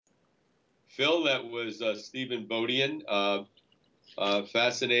Phil, that was Stephen Bodian,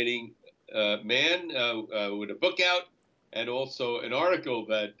 fascinating man with a book out and also an article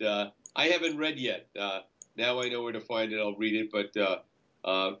that I haven't read yet. Now I know where to find it. I'll read it, but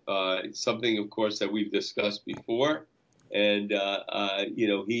it's something, of course, that we've discussed before. And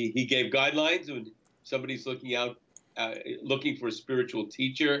he gave guidelines when somebody's looking for a spiritual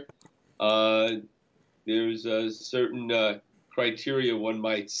teacher. Uh, there's a certain criteria one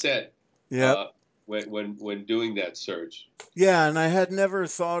might set Yep. uh, when doing that search. Yeah, and I had never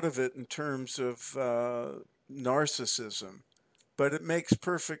thought of it in terms of narcissism, but it makes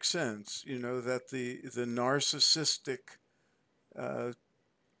perfect sense, that the narcissistic uh,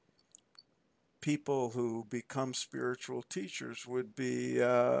 people who become spiritual teachers would be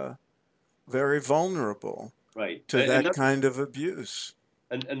very vulnerable Right. to that kind of abuse.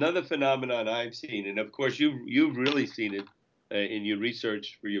 Another phenomenon I've seen, and of course you've really seen it in your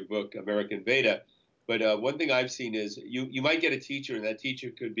research for your book American Veda. But one thing I've seen is you might get a teacher, and that teacher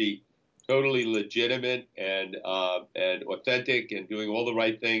could be totally legitimate and authentic and doing all the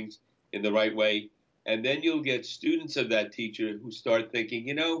right things in the right way, and then you'll get students of that teacher who start thinking,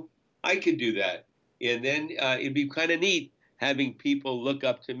 I could do that, and then it'd be kind of neat having people look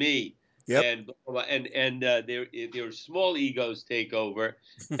up to me Yep. and their small egos take over,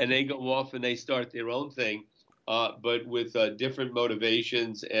 and they go off and they start their own thing, but with different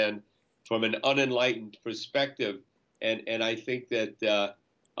motivations and from an unenlightened perspective. And I think that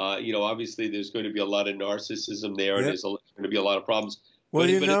obviously there's going to be a lot of narcissism there, and Yep. there's going to be a lot of problems. Well,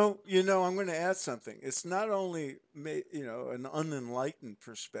 But I'm going to add something. It's not only, an unenlightened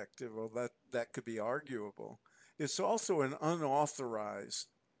perspective, well, that could be arguable. It's also an unauthorized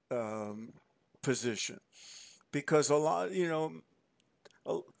um, position because a lot,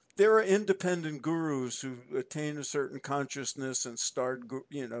 uh, there are independent gurus who attain a certain consciousness and start,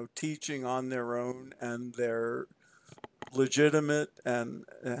 teaching on their own, and they're legitimate and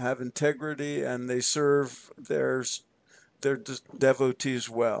have integrity, and they serve their devotees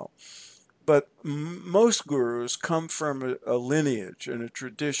well. But most gurus come from a lineage and a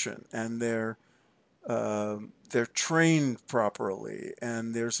tradition, and they're trained properly,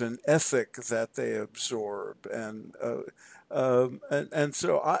 and there's an ethic that they absorb, and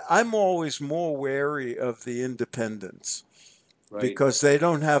so I'm always more wary of the independents right, because they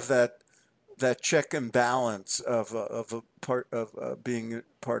don't have that check and balance of a part of being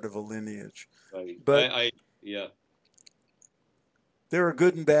part of a lineage. right, But yeah, there are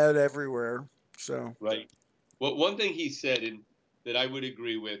good and bad everywhere. So right. Well, one thing he said, and that I would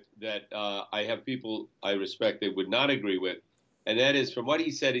agree with, that I have people I respect that would not agree with, and that is from what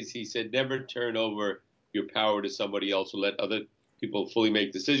he said is he said never turn over your power to somebody else or let other people fully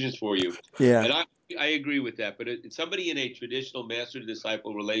make decisions for you. yeah, And I agree with that. But somebody in a traditional master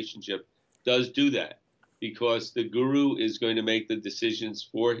disciple relationship does do that because the guru is going to make the decisions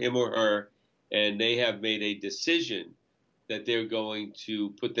for him or her, and they have made a decision that they're going to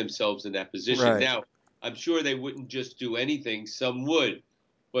put themselves in that position. right. Now, I'm sure they wouldn't just do anything. Some would,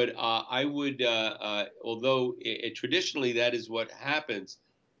 but I would. Although traditionally that is what happens,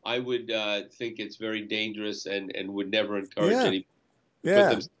 I would think it's very dangerous and would never encourage Yeah, anybody to put yeah.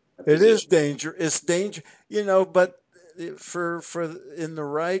 themselves in that It is position. danger. It's danger, but for in the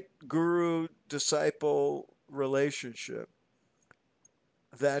right guru disciple relationship,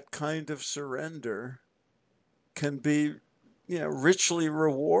 that kind of surrender can be, richly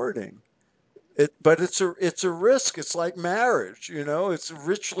rewarding. But it's a risk. It's like marriage, It's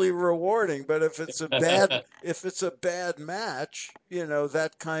richly rewarding, but if it's a bad match,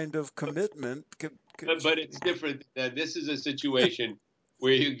 that kind of commitment could But it's different. This is a situation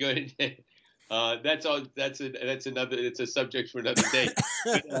where you're going. That's all. That's another. It's a subject for another day.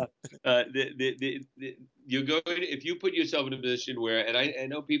 But you're going if you put yourself in a position where, and I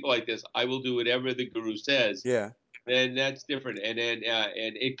know people like this. I will do whatever the guru says. yeah, Then that's different, and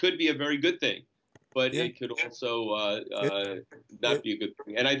it could be a very good thing, but yeah. it could also It not it be a good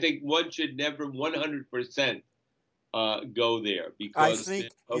thing. And I think one should never 100% go there I because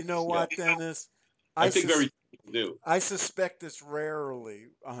think, yeah, what, Dennis, I I think sus very few people do. I suspect it's rarely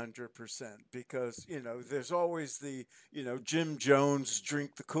 100% because, there's always the, Jim Jones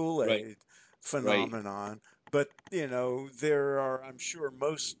drink the Right. Kool-Aid Right. phenomenon. But, there are, I'm sure,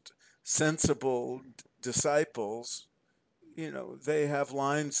 most sensible disciples, they have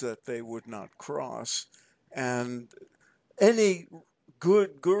lines that they would not cross. And any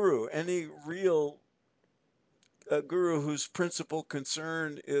good guru, any real guru whose principal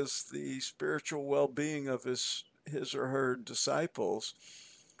concern is the spiritual well-being of his or her disciples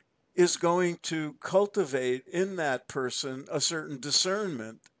is going to cultivate in that person a certain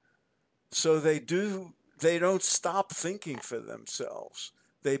discernment So they don't stop thinking for themselves.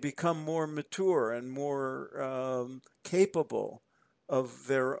 They become more mature and more capable of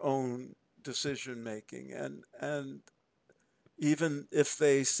their own decision making. And even if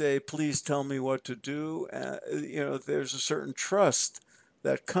they say, please tell me what to do, there's a certain trust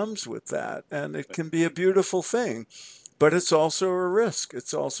that comes with that. And it can be a beautiful thing, but it's also a risk.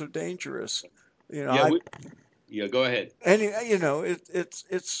 It's also dangerous. You know, Yeah, I, yeah. Go ahead.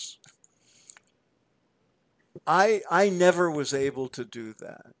 it's, I never was able to do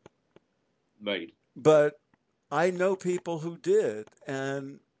that, Right. but I know people who did,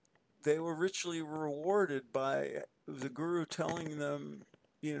 and they were richly rewarded by the guru telling them,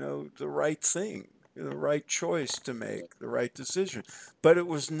 the right thing, the right choice to make, the right decision. But it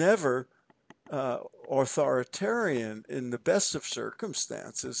was never authoritarian in the best of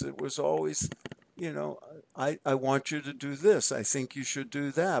circumstances. It was always, you know, I want you to do this. I think you should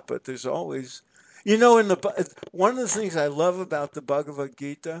do that. But there's always, one of the things I love about the Bhagavad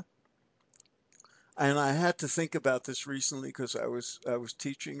Gita, and I had to think about this recently because I was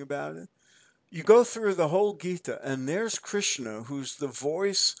teaching about it. You go through the whole Gita, and there's Krishna, who's the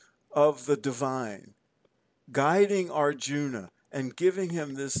voice of the divine, guiding Arjuna and giving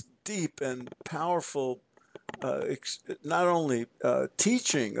him this deep and powerful, not only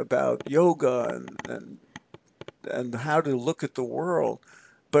teaching about yoga and how to look at the world,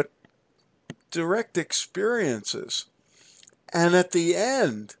 but direct experiences. And at the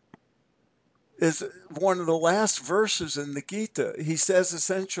end, is one of the last verses in the Gita. He says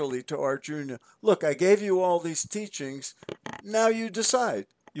essentially to Arjuna, look, I gave you all these teachings. Now you decide.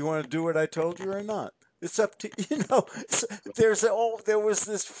 You want to do what I told you or not? It's up to there was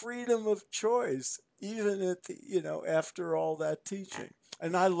this freedom of choice even after all that teaching.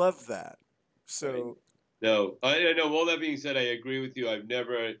 And I love that. Right. So No, I know. All that being said, I agree with you. I've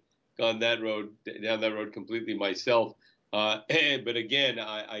never gone that road down that road completely myself. But again,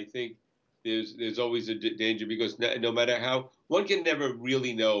 I think there's always a danger because no matter how one can never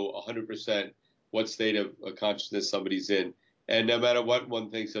really know 100% what state of consciousness somebody's in, and no matter what one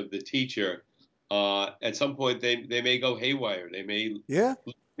thinks of the teacher, at some point they may go haywire. They may yeah,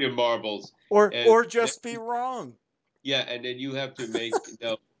 lose their marbles, or and or just be wrong. yeah, and then you have to make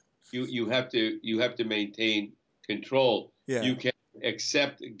you have to maintain control. Yeah. You can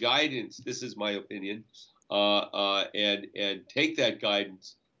accept guidance. This is my opinion, and take that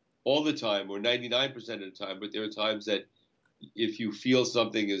guidance all the time, or 99% of the time. But there are times that if you feel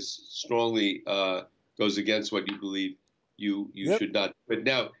something is strongly goes against what you believe, you Yep. should not. But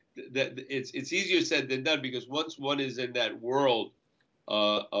now that it's easier said than done because once one is in that world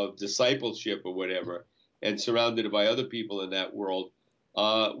of discipleship or whatever, and surrounded by other people in that world,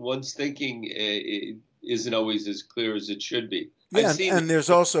 one's thinking isn't always as clear as it should be. I've Yeah, seen, and there's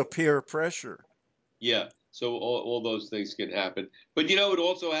also peer pressure. yeah, so all those things can happen. But you know, it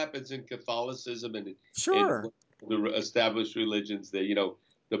also happens in Catholicism and Sure. the established religions that,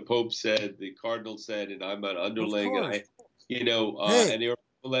 the Pope said, the Cardinal said, and I'm an Of underling, and course. Hey, and there are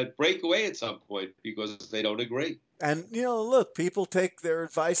people that break away at some point because they don't agree. and look, people take their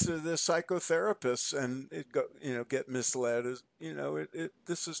advice to their psychotherapists and get misled. As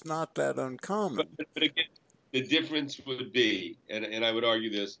this is not that But, uncommon. but again, the difference would be, and I would argue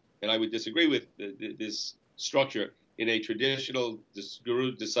this, and I would disagree with this structure in a traditional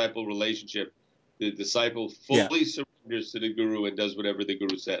guru disciple relationship. The disciple Yeah, fully surrenders to the guru and does whatever the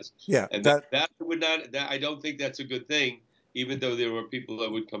guru says, yeah, and that would not. That I don't think that's a good thing. Even though there were people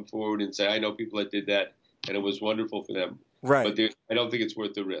that would come forward and say, "I know people that did that, and it was wonderful for them," right. but I don't think it's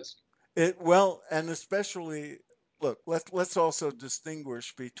worth the risk. Well, and especially, look, let's also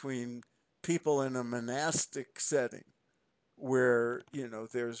distinguish between people in a monastic setting where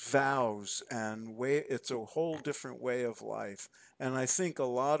there's vows and way it's a whole different way of life. And I think a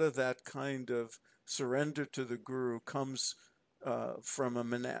lot of that kind of surrender to the guru comes from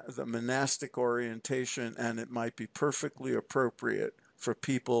the monastic orientation, and it might be perfectly appropriate for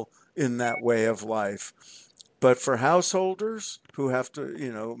people in that way of life. But for householders who have to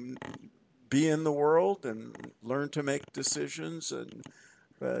be in the world and learn to make decisions, and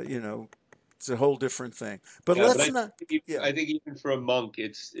it's a whole different thing. But Yeah, but let's not. Yeah. I think even for a monk,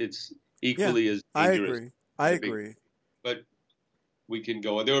 it's Yeah, equally as I dangerous. agree. I The big, agree. but we can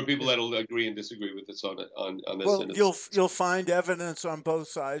go on. There are people Yeah. that'll agree and disagree with us on this, Well, and you'll find evidence on both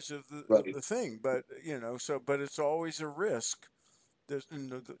sides of right. the thing, but but it's always a risk. There's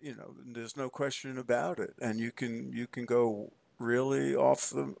no question about it, and you can go really off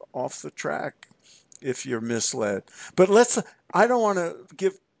the track if you're misled. But I don't want to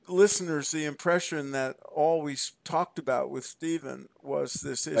give listeners the impression that all we talked about with Stephen was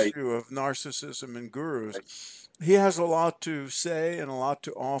this Right. issue of narcissism and gurus. Right. He has a lot to say and a lot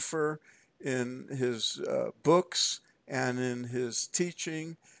to offer in his books and in his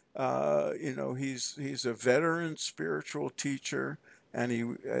teaching. He's a veteran spiritual teacher, and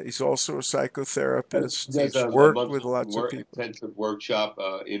he's also a psychotherapist. There's He's a worked with monthly lots of people. intensive workshop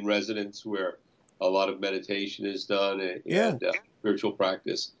in residence where a lot of meditation is done Yeah, and spiritual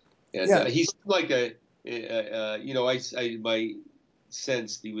practice. And yeah, he seemed like my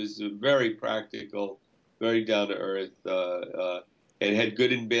sense he was very practical, very down to earth, and had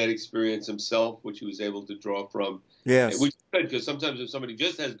good and bad experience himself, which he was able to draw from. yes, Which is good because sometimes if somebody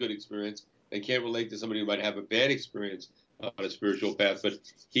just has good experience, they can't relate to somebody who might have a bad experience on a spiritual path. But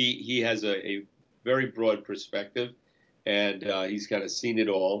he has a very broad perspective, and he's kind of seen it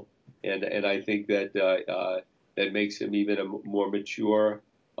all, and I think that that makes him even a more mature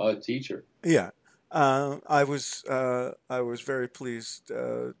teacher. yeah. I was very pleased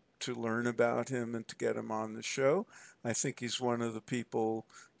to learn about him and to get him on the show. I think he's one of the people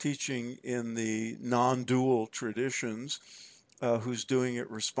teaching in the non-dual traditions who's doing it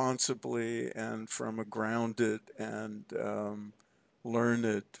responsibly and from a grounded and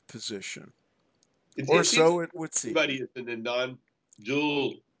learned position, or It seems so it would seem. everybody is in a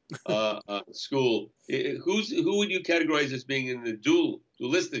non-dual school. Who would you categorize as being in the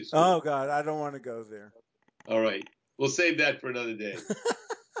dualistic school? Oh God, I don't want to go there. All right, we'll save that for another day.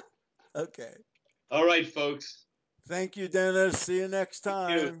 Okay. All right, folks. Thank you, Dennis. See you next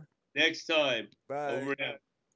Thank you. time. Next time. Over Bye. and out.